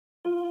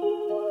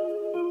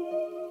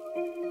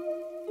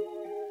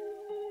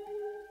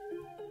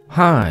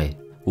Hi,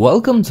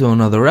 welcome to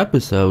another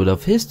episode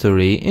of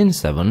History in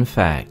 7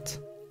 Facts.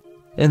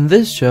 In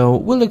this show,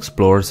 we'll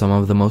explore some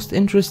of the most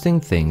interesting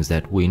things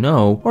that we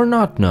know or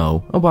not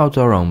know about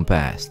our own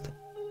past.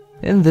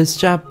 In this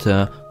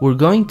chapter, we're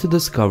going to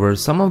discover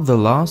some of the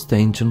lost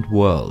ancient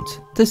worlds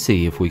to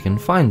see if we can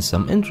find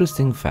some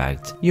interesting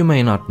facts you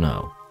may not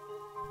know.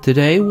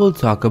 Today we'll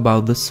talk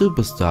about the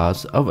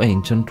superstars of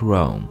ancient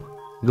Rome,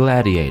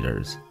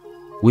 gladiators.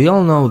 We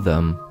all know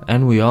them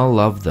and we all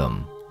love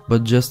them.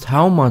 But just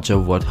how much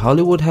of what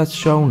Hollywood has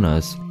shown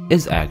us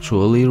is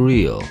actually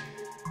real?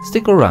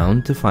 Stick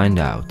around to find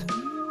out.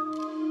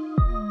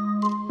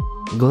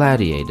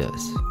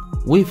 Gladiators.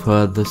 We've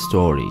heard the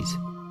stories,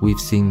 we've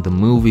seen the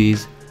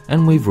movies,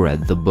 and we've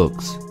read the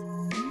books.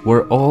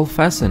 We're all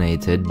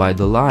fascinated by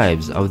the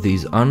lives of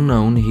these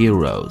unknown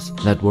heroes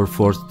that were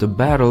forced to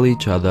battle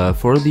each other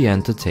for the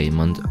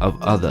entertainment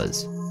of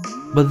others.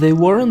 But they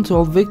weren't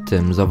all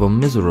victims of a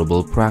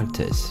miserable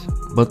practice,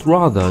 but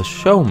rather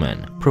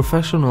showmen,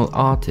 professional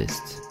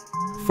artists.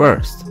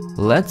 First,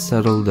 let's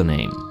settle the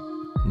name.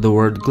 The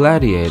word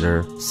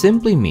gladiator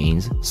simply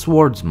means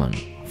swordsman,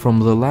 from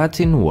the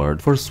Latin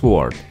word for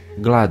sword,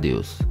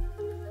 gladius.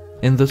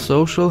 In the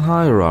social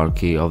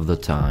hierarchy of the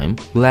time,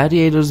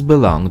 gladiators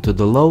belonged to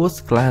the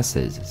lowest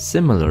classes,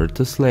 similar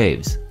to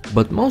slaves,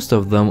 but most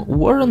of them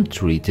weren't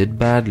treated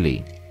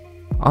badly.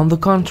 On the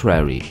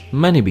contrary,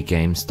 many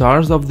became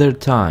stars of their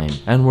time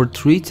and were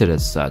treated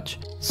as such,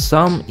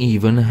 some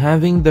even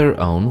having their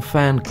own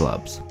fan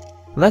clubs.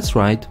 That's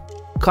right,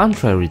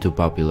 contrary to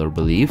popular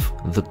belief,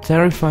 the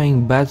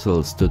terrifying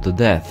battles to the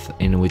death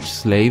in which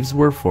slaves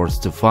were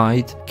forced to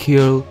fight,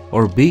 kill,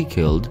 or be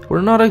killed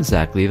were not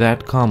exactly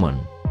that common.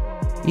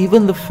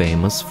 Even the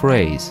famous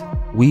phrase,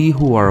 "We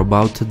who are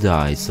about to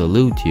die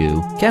salute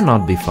you,"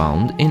 cannot be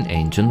found in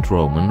ancient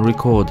Roman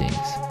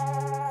recordings.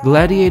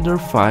 Gladiator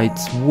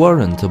fights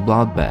weren't a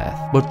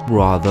bloodbath, but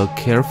rather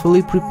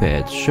carefully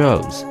prepared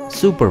shows,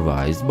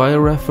 supervised by a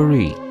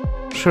referee.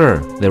 Sure,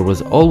 there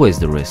was always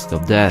the risk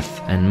of death,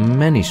 and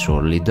many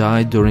surely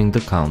died during the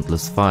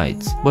countless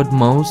fights, but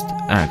most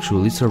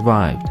actually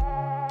survived.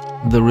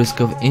 The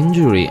risk of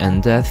injury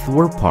and death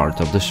were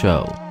part of the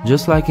show,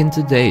 just like in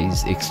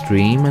today's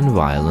extreme and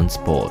violent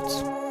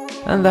sports.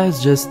 And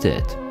that's just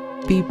it.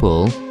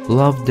 People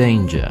love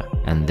danger,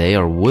 and they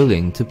are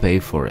willing to pay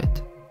for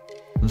it.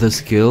 The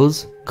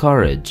skills,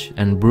 courage,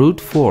 and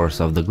brute force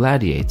of the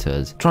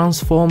gladiators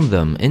transformed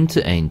them into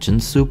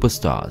ancient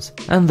superstars,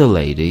 and the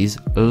ladies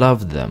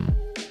loved them.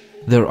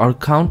 There are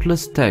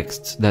countless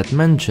texts that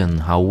mention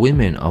how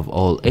women of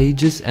all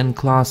ages and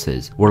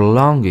classes were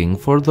longing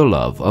for the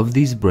love of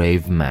these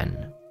brave men.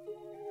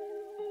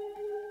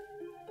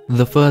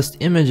 The first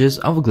images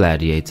of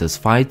gladiators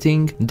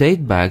fighting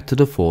date back to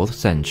the 4th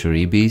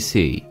century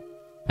BC.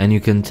 And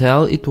you can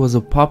tell it was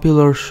a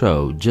popular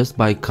show just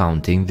by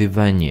counting the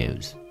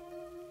venues.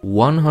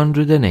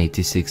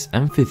 186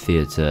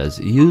 amphitheaters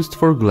used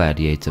for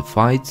gladiator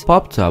fights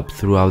popped up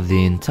throughout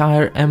the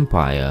entire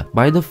empire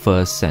by the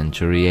 1st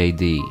century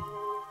AD.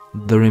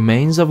 The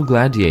remains of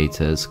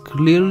gladiators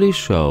clearly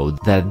showed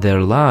that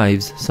their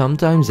lives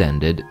sometimes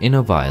ended in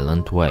a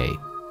violent way.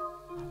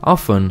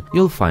 Often,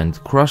 you'll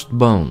find crushed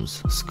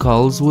bones,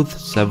 skulls with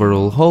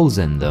several holes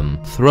in them,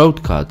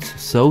 throat cuts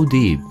so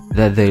deep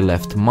that they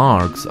left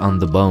marks on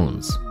the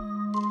bones.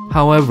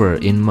 However,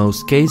 in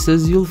most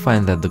cases, you'll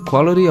find that the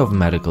quality of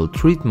medical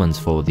treatments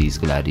for these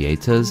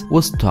gladiators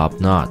was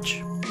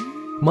top-notch.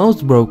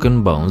 Most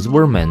broken bones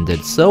were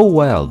mended so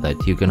well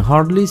that you can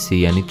hardly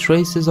see any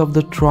traces of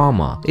the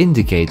trauma,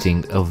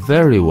 indicating a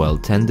very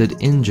well-tended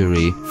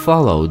injury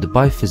followed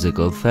by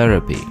physical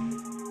therapy.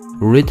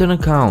 Written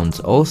accounts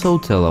also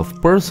tell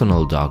of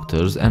personal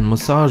doctors and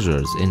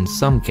massagers in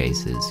some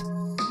cases.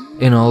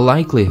 In all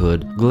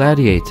likelihood,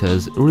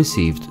 gladiators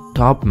received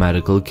top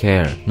medical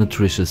care,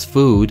 nutritious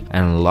food,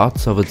 and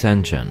lots of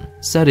attention,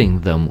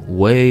 setting them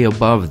way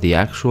above the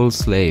actual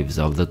slaves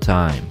of the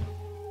time.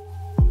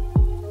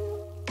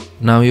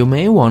 Now you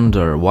may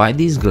wonder why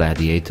these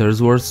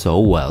gladiators were so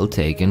well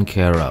taken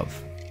care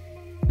of.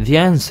 The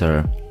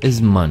answer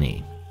is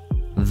money.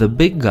 The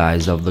big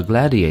guys of the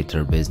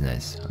gladiator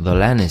business, the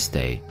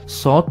Lannistae,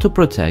 sought to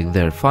protect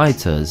their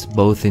fighters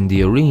both in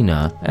the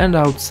arena and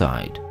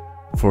outside.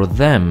 For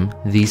them,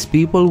 these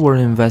people were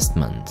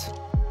investment.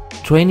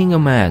 Training a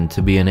man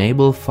to be an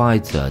able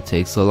fighter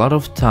takes a lot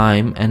of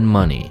time and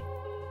money.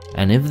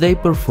 And if they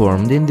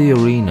performed in the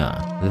arena,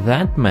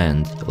 that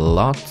meant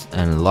lots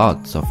and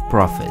lots of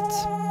profits.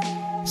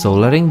 So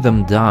letting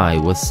them die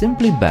was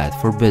simply bad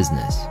for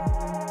business.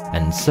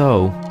 And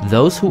so,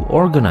 those who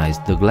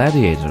organized the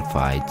gladiator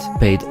fights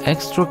paid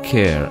extra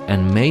care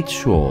and made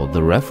sure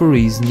the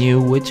referees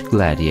knew which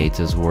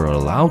gladiators were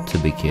allowed to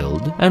be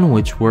killed and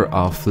which were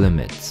off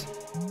limits.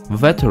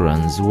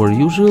 Veterans were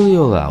usually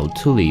allowed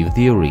to leave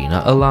the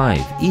arena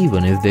alive,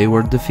 even if they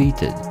were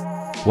defeated.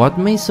 What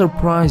may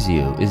surprise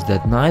you is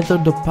that neither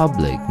the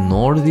public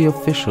nor the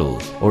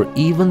officials or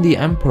even the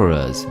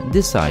emperors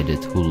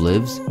decided who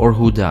lives or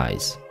who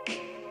dies.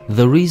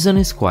 The reason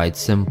is quite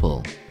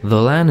simple. The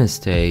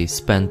Lannister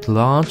spent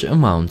large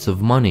amounts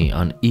of money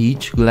on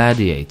each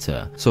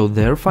gladiator, so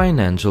their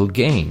financial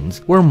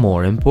gains were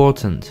more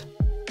important.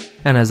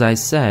 And as I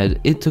said,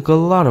 it took a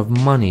lot of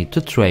money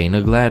to train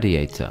a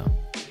gladiator.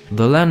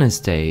 The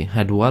Lannister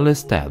had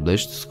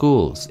well-established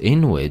schools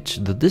in which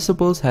the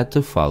disciples had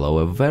to follow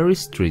a very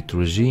strict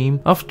regime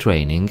of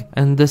training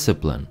and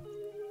discipline.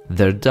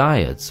 Their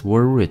diets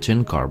were rich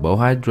in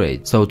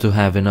carbohydrates, so to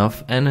have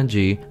enough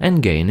energy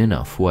and gain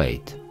enough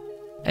weight.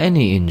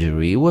 Any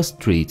injury was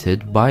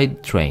treated by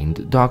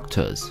trained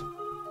doctors.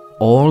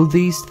 All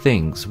these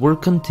things were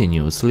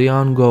continuously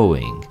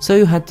ongoing, so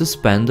you had to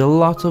spend a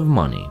lot of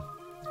money.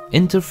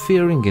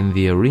 Interfering in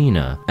the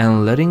arena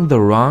and letting the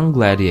wrong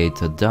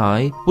gladiator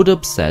die would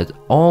upset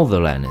all the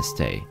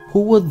Lannister,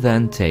 who would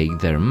then take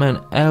their men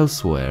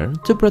elsewhere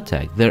to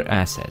protect their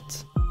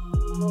assets.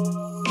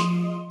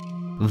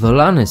 The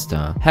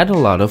Lannister had a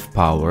lot of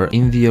power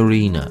in the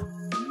arena.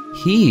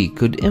 He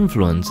could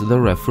influence the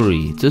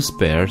referee to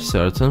spare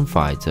certain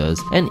fighters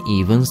and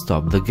even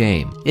stop the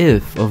game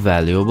if a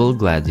valuable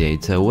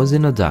gladiator was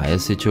in a dire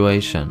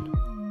situation.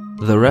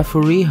 The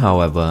referee,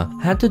 however,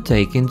 had to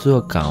take into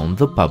account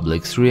the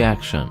public's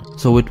reaction,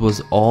 so it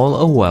was all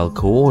a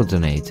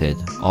well-coordinated,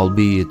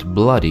 albeit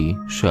bloody,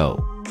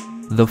 show.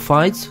 The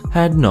fights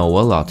had no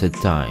allotted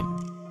time.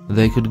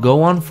 They could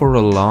go on for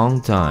a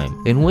long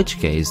time, in which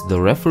case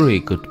the referee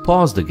could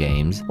pause the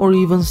games or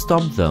even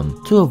stop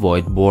them to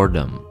avoid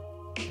boredom.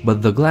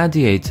 But the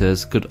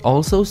gladiators could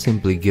also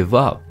simply give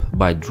up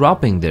by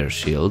dropping their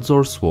shields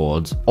or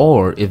swords,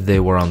 or if they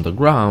were on the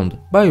ground,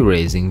 by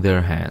raising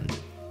their hand.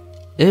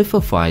 If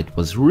a fight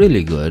was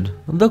really good,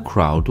 the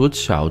crowd would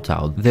shout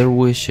out their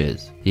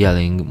wishes,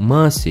 yelling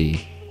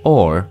 "mercy"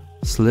 or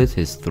 "slit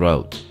his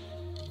throat."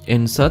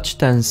 In such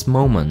tense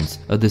moments,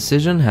 a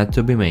decision had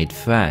to be made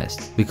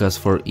fast, because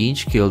for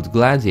each killed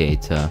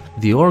gladiator,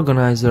 the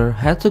organizer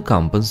had to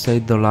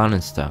compensate the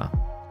Lannister.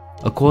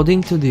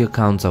 According to the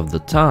accounts of the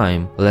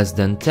time, less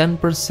than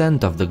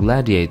 10% of the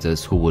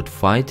gladiators who would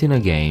fight in a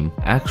game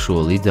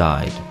actually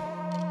died.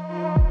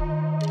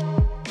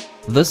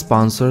 The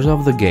sponsors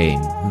of the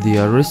game, the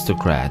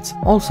aristocrats,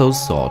 also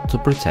sought to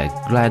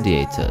protect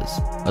gladiators,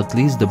 at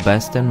least the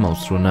best and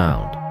most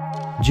renowned.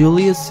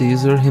 Julius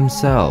Caesar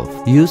himself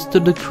used to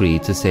decree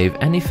to save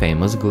any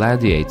famous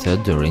gladiator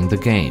during the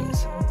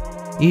games.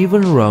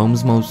 Even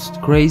Rome's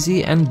most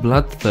crazy and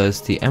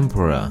bloodthirsty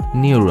emperor,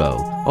 Nero,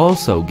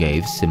 also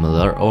gave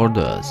similar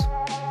orders.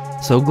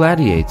 So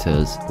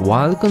gladiators,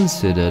 while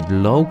considered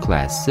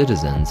low-class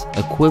citizens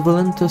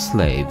equivalent to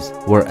slaves,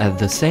 were at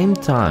the same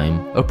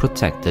time a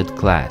protected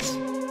class.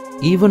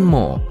 Even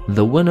more,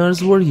 the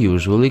winners were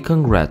usually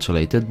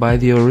congratulated by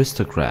the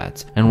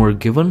aristocrats and were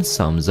given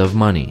sums of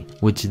money,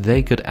 which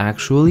they could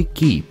actually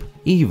keep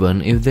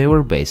even if they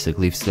were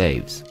basically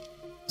slaves.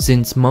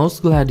 Since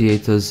most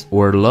gladiators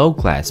were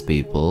low-class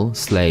people,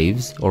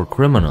 slaves, or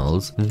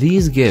criminals,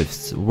 these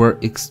gifts were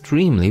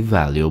extremely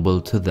valuable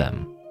to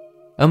them.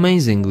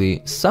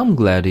 Amazingly, some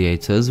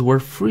gladiators were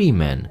free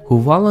men who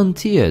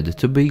volunteered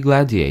to be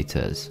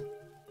gladiators.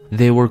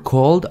 They were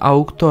called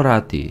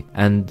auctorati,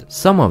 and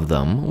some of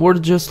them were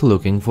just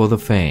looking for the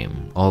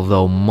fame,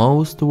 although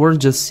most were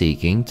just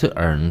seeking to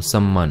earn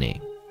some money.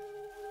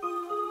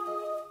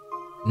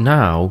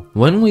 Now,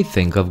 when we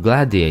think of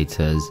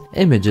gladiators,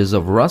 images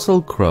of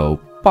Russell Crowe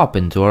pop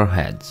into our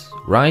heads,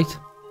 right?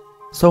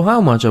 So how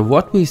much of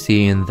what we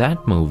see in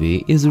that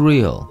movie is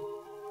real?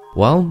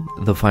 Well,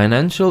 the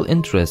financial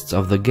interests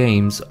of the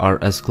games are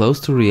as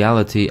close to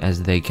reality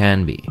as they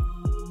can be.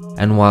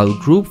 And while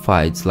group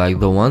fights like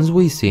the ones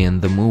we see in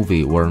the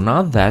movie were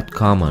not that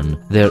common,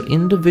 their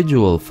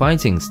individual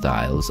fighting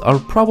styles are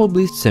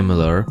probably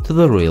similar to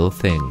the real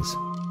things.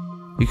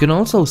 You can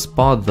also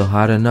spot the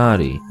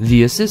harenari,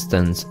 the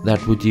assistants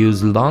that would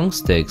use long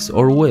sticks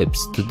or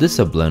whips to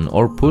discipline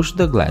or push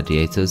the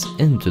gladiators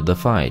into the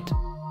fight.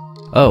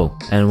 Oh,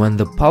 and when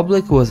the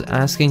public was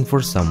asking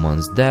for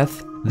someone's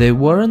death, they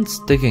weren't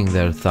sticking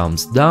their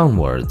thumbs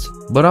downwards,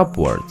 but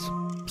upwards,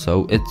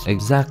 so it's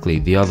exactly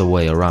the other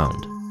way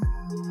around.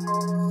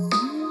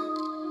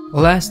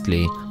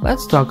 Lastly,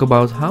 let's talk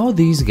about how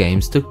these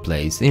games took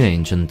place in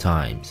ancient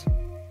times.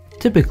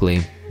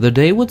 Typically, the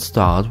day would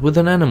start with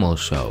an animal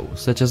show,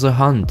 such as a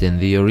hunt in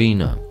the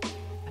arena.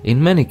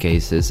 In many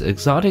cases,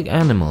 exotic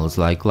animals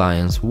like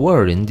lions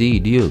were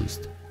indeed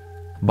used.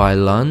 By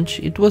lunch,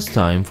 it was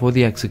time for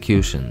the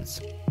executions.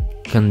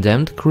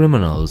 Condemned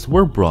criminals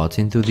were brought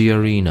into the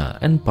arena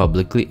and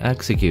publicly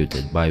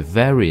executed by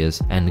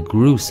various and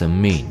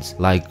gruesome means,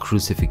 like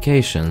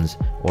crucifixions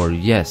or,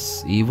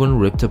 yes, even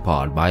ripped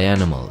apart by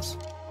animals.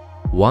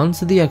 Once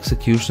the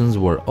executions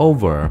were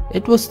over,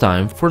 it was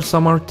time for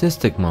some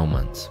artistic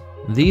moments.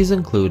 These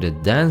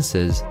included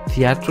dances,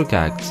 theatric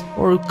acts,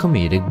 or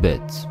comedic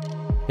bits.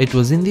 It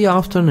was in the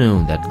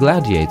afternoon that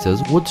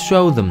gladiators would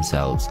show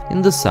themselves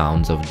in the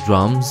sounds of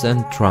drums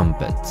and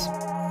trumpets.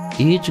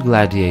 Each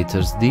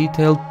gladiator's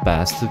detailed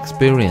past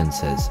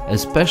experiences,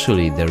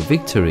 especially their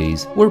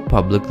victories, were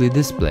publicly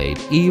displayed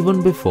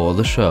even before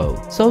the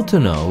show, so to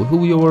know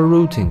who you were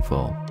rooting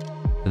for.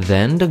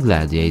 Then the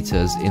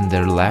gladiators in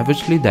their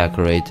lavishly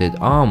decorated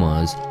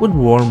armors would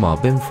warm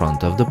up in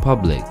front of the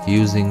public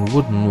using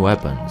wooden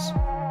weapons.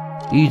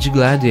 Each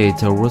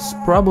gladiator was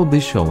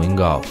probably showing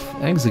off,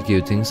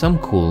 executing some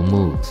cool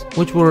moves,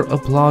 which were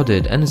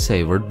applauded and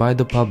savored by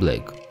the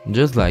public,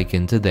 just like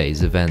in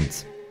today's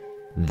events.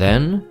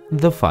 Then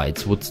the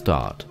fights would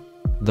start.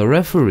 The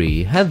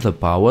referee had the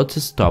power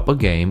to stop a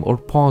game or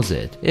pause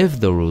it if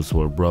the rules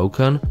were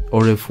broken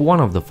or if one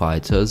of the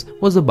fighters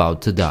was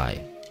about to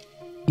die.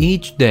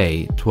 Each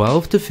day,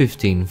 12 to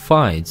 15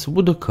 fights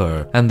would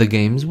occur and the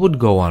games would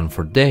go on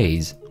for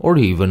days or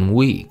even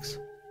weeks.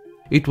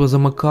 It was a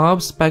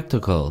macabre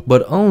spectacle,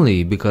 but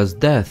only because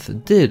death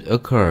did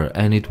occur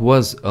and it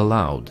was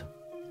allowed.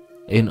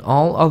 In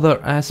all other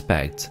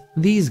aspects,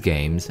 these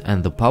games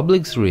and the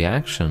public's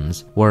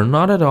reactions were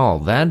not at all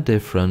that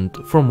different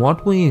from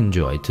what we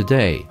enjoy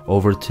today,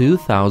 over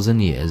 2000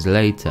 years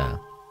later.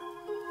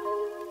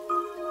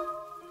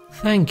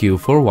 Thank you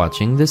for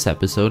watching this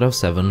episode of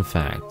 7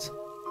 Facts.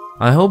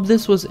 I hope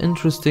this was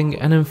interesting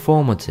and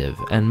informative,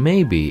 and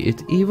maybe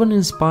it even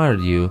inspired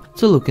you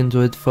to look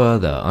into it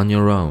further on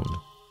your own.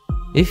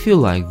 If you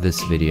liked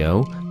this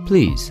video,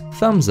 please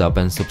thumbs up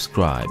and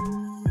subscribe.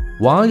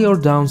 While you're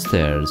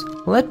downstairs,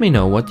 let me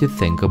know what you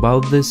think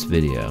about this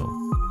video.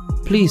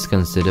 Please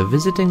consider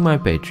visiting my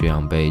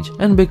Patreon page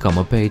and become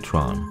a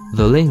patron.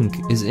 The link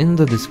is in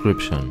the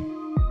description.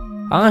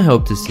 I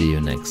hope to see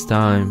you next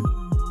time.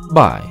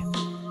 Bye.